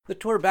The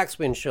Tour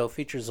Backspin Show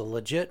features a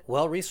legit,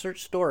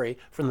 well-researched story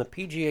from the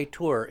PGA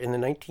Tour in the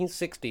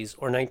 1960s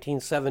or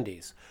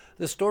 1970s.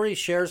 The story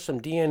shares some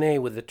DNA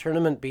with the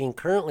tournament being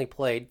currently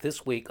played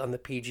this week on the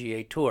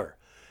PGA Tour.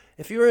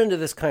 If you're into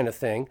this kind of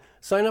thing,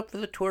 sign up for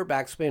the Tour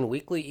Backspin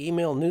weekly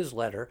email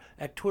newsletter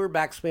at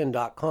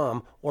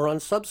tourbackspin.com or on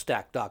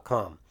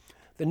substack.com.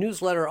 The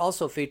newsletter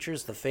also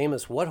features the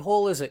famous What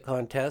Hole Is It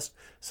contest,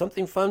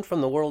 something fun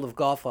from the world of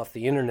golf off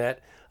the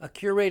internet, a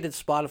curated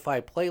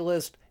Spotify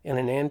playlist, and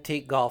an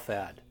antique golf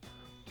ad.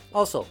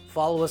 Also,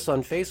 follow us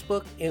on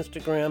Facebook,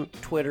 Instagram,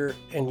 Twitter,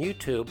 and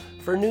YouTube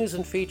for news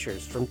and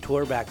features from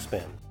Tour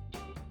Backspin.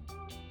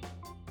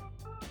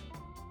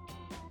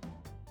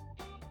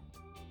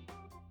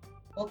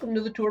 Welcome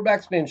to the Tour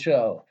Backspin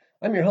Show.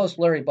 I'm your host,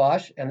 Larry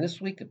Bosch, and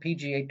this week the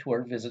PGA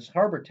Tour visits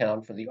Harbour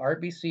Town for the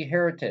RBC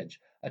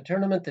Heritage, a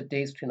tournament that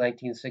dates to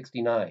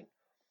 1969.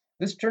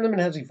 This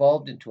tournament has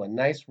evolved into a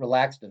nice,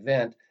 relaxed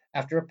event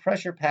after a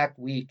pressure-packed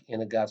week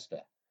in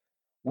Augusta.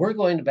 We're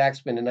going to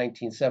backspin to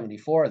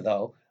 1974,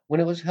 though, when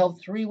it was held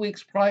 3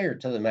 weeks prior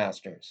to the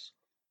Masters.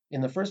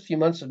 In the first few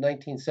months of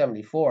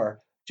 1974,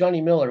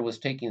 Johnny Miller was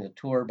taking the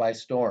tour by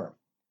storm.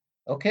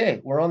 Okay,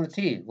 we're on the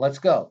tee. Let's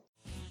go.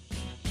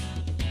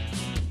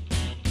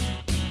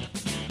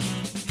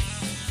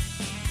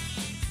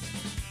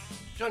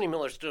 Johnny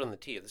Miller stood on the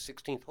tee of the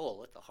 16th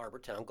hole at the Harbour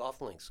Town Golf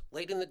Links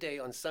late in the day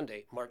on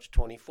Sunday, March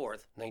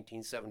 24th,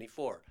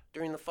 1974,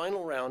 during the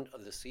final round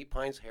of the Sea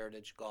Pines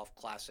Heritage Golf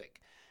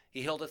Classic.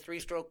 He held a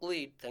three-stroke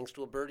lead thanks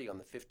to a birdie on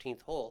the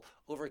 15th hole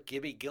over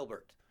Gibby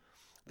Gilbert.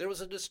 There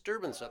was a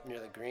disturbance up near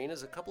the green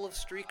as a couple of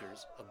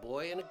streakers, a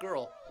boy and a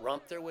girl,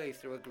 romped their way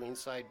through a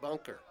greenside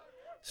bunker.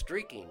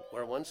 Streaking,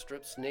 where one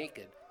strips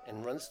naked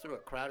and runs through a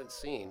crowded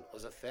scene,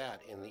 was a fad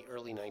in the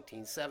early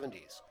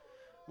 1970s.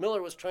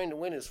 Miller was trying to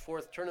win his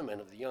fourth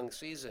tournament of the young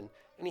season,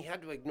 and he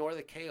had to ignore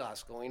the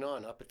chaos going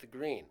on up at the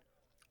green.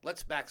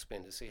 Let's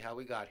backspin to see how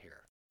we got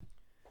here.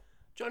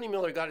 Johnny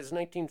Miller got his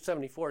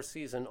 1974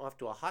 season off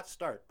to a hot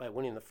start by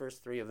winning the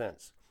first three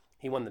events.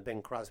 He won the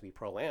Bing Crosby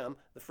Pro-Am,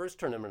 the first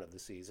tournament of the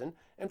season,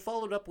 and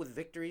followed up with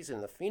victories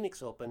in the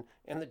Phoenix Open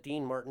and the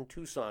Dean Martin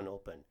Tucson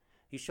Open.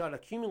 He shot a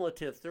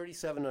cumulative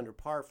 37 under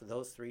par for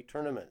those three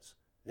tournaments.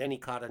 Then he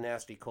caught a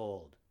nasty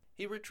cold.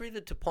 He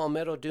retreated to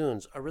Palmetto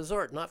Dunes, a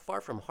resort not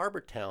far from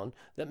Harbour Town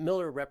that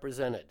Miller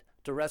represented,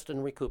 to rest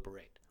and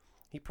recuperate.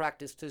 He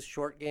practiced his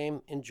short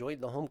game,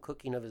 enjoyed the home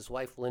cooking of his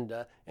wife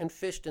Linda, and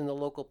fished in the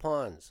local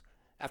ponds.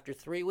 After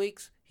 3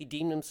 weeks, he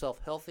deemed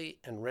himself healthy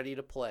and ready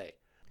to play.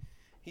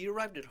 He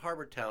arrived at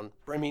Harbour Town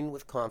brimming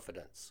with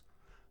confidence.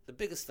 "The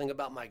biggest thing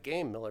about my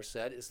game," Miller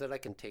said, "is that I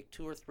can take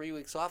 2 or 3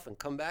 weeks off and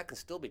come back and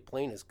still be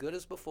playing as good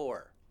as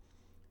before."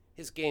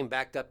 His game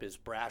backed up his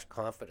brash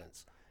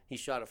confidence. He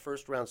shot a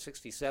first-round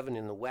 67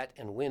 in the wet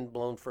and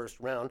wind-blown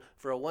first round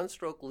for a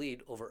one-stroke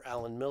lead over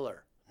Alan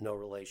Miller, no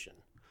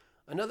relation.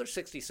 Another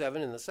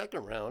 67 in the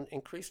second round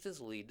increased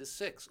his lead to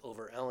 6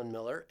 over Alan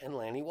Miller and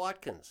Lanny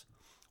Watkins.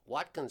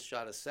 Watkins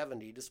shot a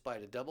 70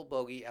 despite a double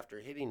bogey after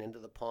hitting into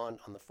the pond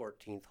on the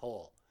 14th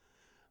hole.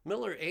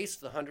 Miller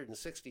aced the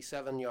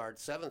 167-yard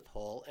 7th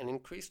hole and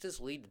increased his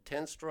lead to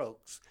 10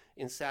 strokes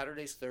in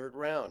Saturday's third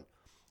round.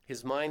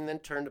 His mind then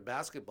turned to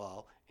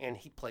basketball, and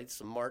he played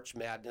some March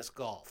Madness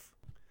golf.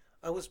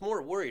 "I was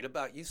more worried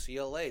about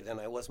UCLA than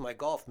I was my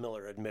golf,"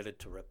 Miller admitted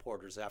to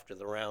reporters after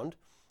the round.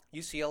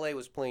 UCLA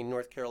was playing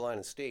North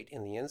Carolina State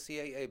in the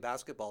NCAA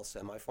basketball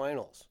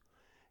semifinals.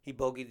 He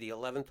bogeyed the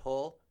 11th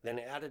hole, then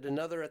added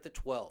another at the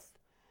 12th.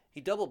 He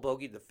double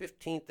bogeyed the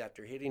 15th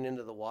after hitting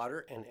into the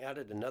water and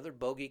added another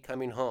bogey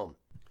coming home.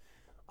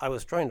 "I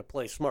was trying to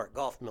play smart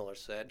golf," Miller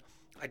said.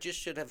 "I just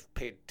should have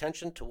paid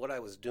attention to what I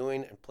was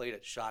doing and played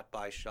it shot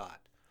by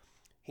shot."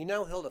 He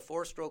now held a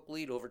 4-stroke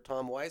lead over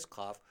Tom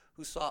Weiskopf,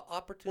 who saw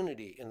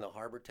opportunity in the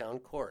Harbour Town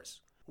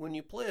course. "When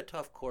you play a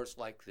tough course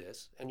like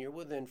this and you're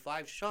within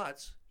 5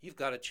 shots, you've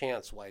got a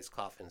chance,"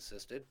 Weiskopf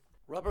insisted.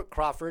 Robert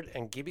Crawford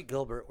and Gibby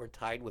Gilbert were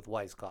tied with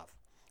Weiskopf.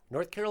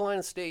 North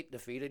Carolina State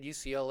defeated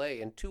UCLA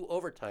in 2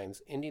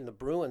 overtimes, ending the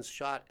Bruins'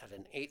 shot at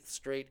an 8th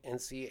straight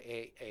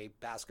NCAA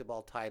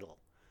basketball title.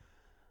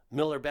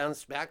 Miller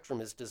bounced back from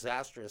his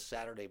disastrous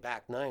Saturday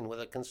back nine with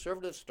a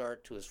conservative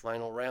start to his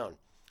final round.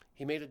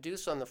 He made a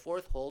deuce on the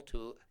 4th hole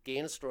to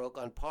gain a stroke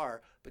on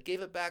par, but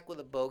gave it back with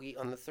a bogey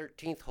on the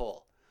 13th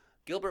hole.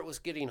 Gilbert was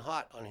getting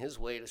hot on his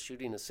way to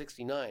shooting a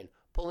 69,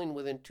 pulling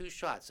within 2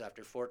 shots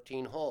after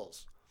 14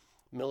 holes.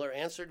 Miller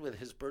answered with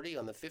his birdie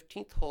on the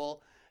 15th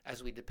hole,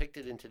 as we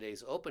depicted in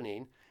today's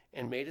opening,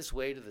 and made his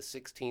way to the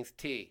 16th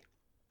tee.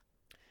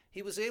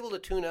 He was able to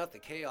tune out the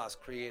chaos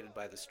created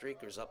by the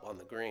streakers up on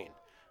the green.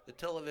 The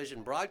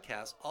television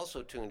broadcast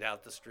also tuned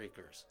out the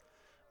streakers.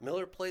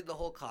 Miller played the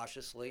hole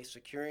cautiously,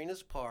 securing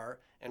his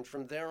par, and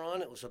from there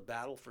on it was a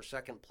battle for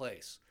second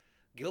place.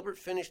 Gilbert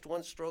finished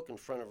 1 stroke in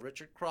front of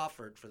Richard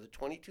Crawford for the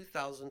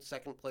 $22,000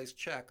 second-place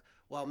check,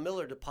 while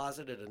Miller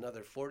deposited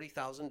another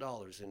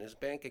 $40,000 in his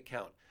bank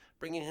account,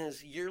 bringing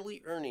his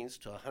yearly earnings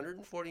to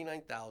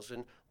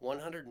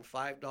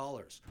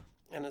 $149,105,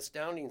 an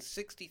astounding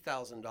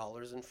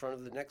 $60,000 in front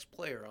of the next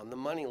player on the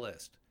money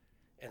list.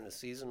 And the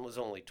season was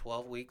only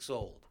 12 weeks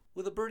old.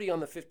 With a birdie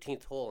on the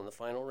 15th hole in the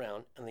final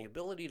round and the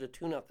ability to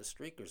tune out the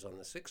streakers on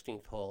the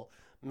 16th hole,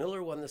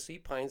 Miller won the Sea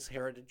Pines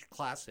Heritage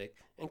Classic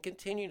and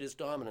continued his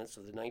dominance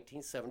of the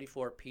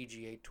 1974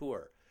 PGA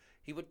Tour.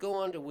 He would go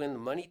on to win the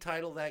money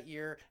title that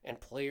year and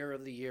Player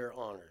of the Year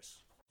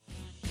honors.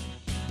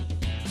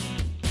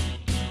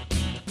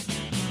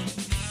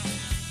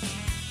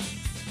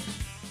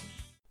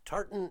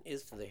 Tartan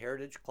is to the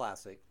Heritage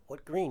Classic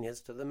what green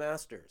is to the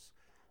Masters.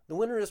 The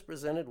winner is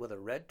presented with a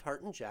red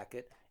tartan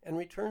jacket and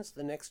returns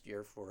the next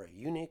year for a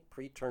unique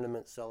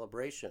pre-tournament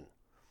celebration.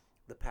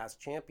 The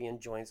past champion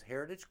joins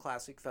Heritage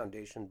Classic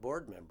Foundation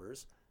board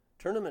members,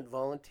 tournament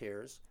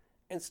volunteers,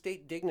 and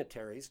state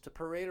dignitaries to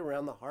parade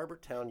around the Harbour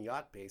Town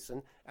Yacht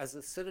Basin as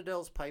the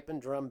Citadel's Pipe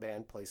and Drum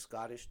Band play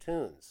Scottish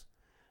tunes.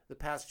 The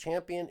past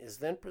champion is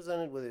then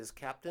presented with his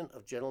Captain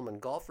of Gentlemen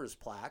Golfers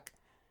plaque,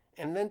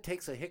 and then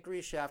takes a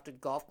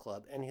hickory-shafted golf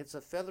club and hits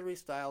a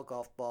feathery-style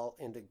golf ball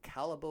into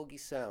Calabogie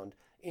Sound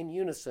in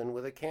unison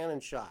with a cannon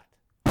shot.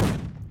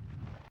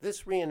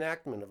 This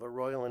reenactment of a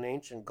Royal and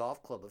Ancient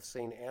Golf Club of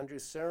St.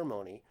 Andrew's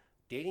ceremony,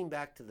 dating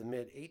back to the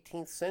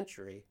mid-18th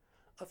century,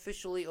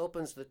 officially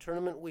opens the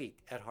tournament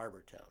week at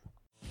Harbour Town.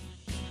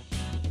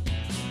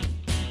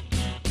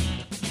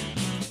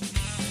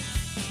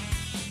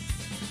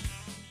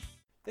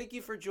 Thank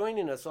you for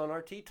joining us on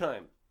our Tea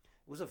Time.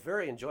 It was a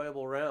very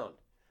enjoyable round.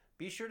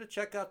 Be sure to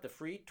check out the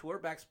free Tour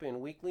Backspin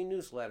weekly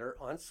newsletter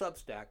on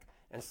Substack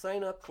and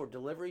sign up for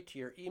delivery to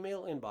your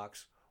email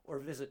inbox, or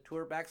visit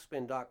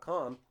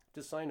tourbackspin.com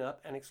to sign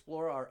up and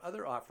explore our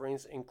other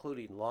offerings,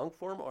 including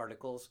long-form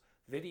articles,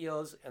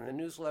 videos, and the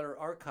newsletter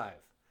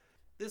archive.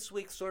 This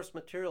week's source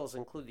materials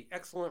include the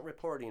excellent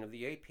reporting of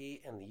the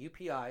AP and the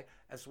UPI,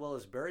 as well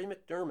as Barry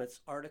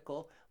McDermott's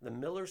article, The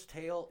Miller's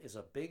Tale is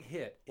a Big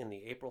Hit, in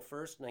the April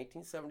 1st,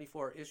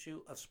 1974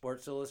 issue of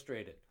Sports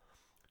Illustrated.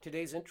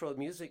 Today's intro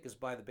music is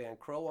by the band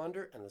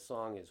Crowander, and the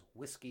song is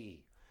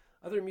Whiskey.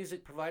 Other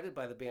music provided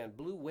by the band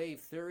Blue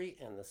Wave Theory,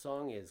 and the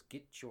song is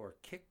Get Your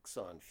Kicks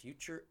on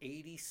Future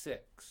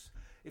 86.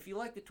 If you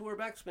like the Tour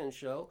Backspin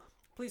Show,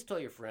 please tell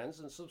your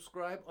friends and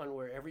subscribe on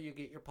wherever you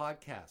get your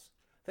podcasts.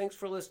 Thanks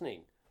for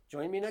listening.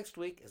 Join me next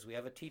week as we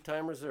have a Tea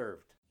Time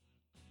reserved.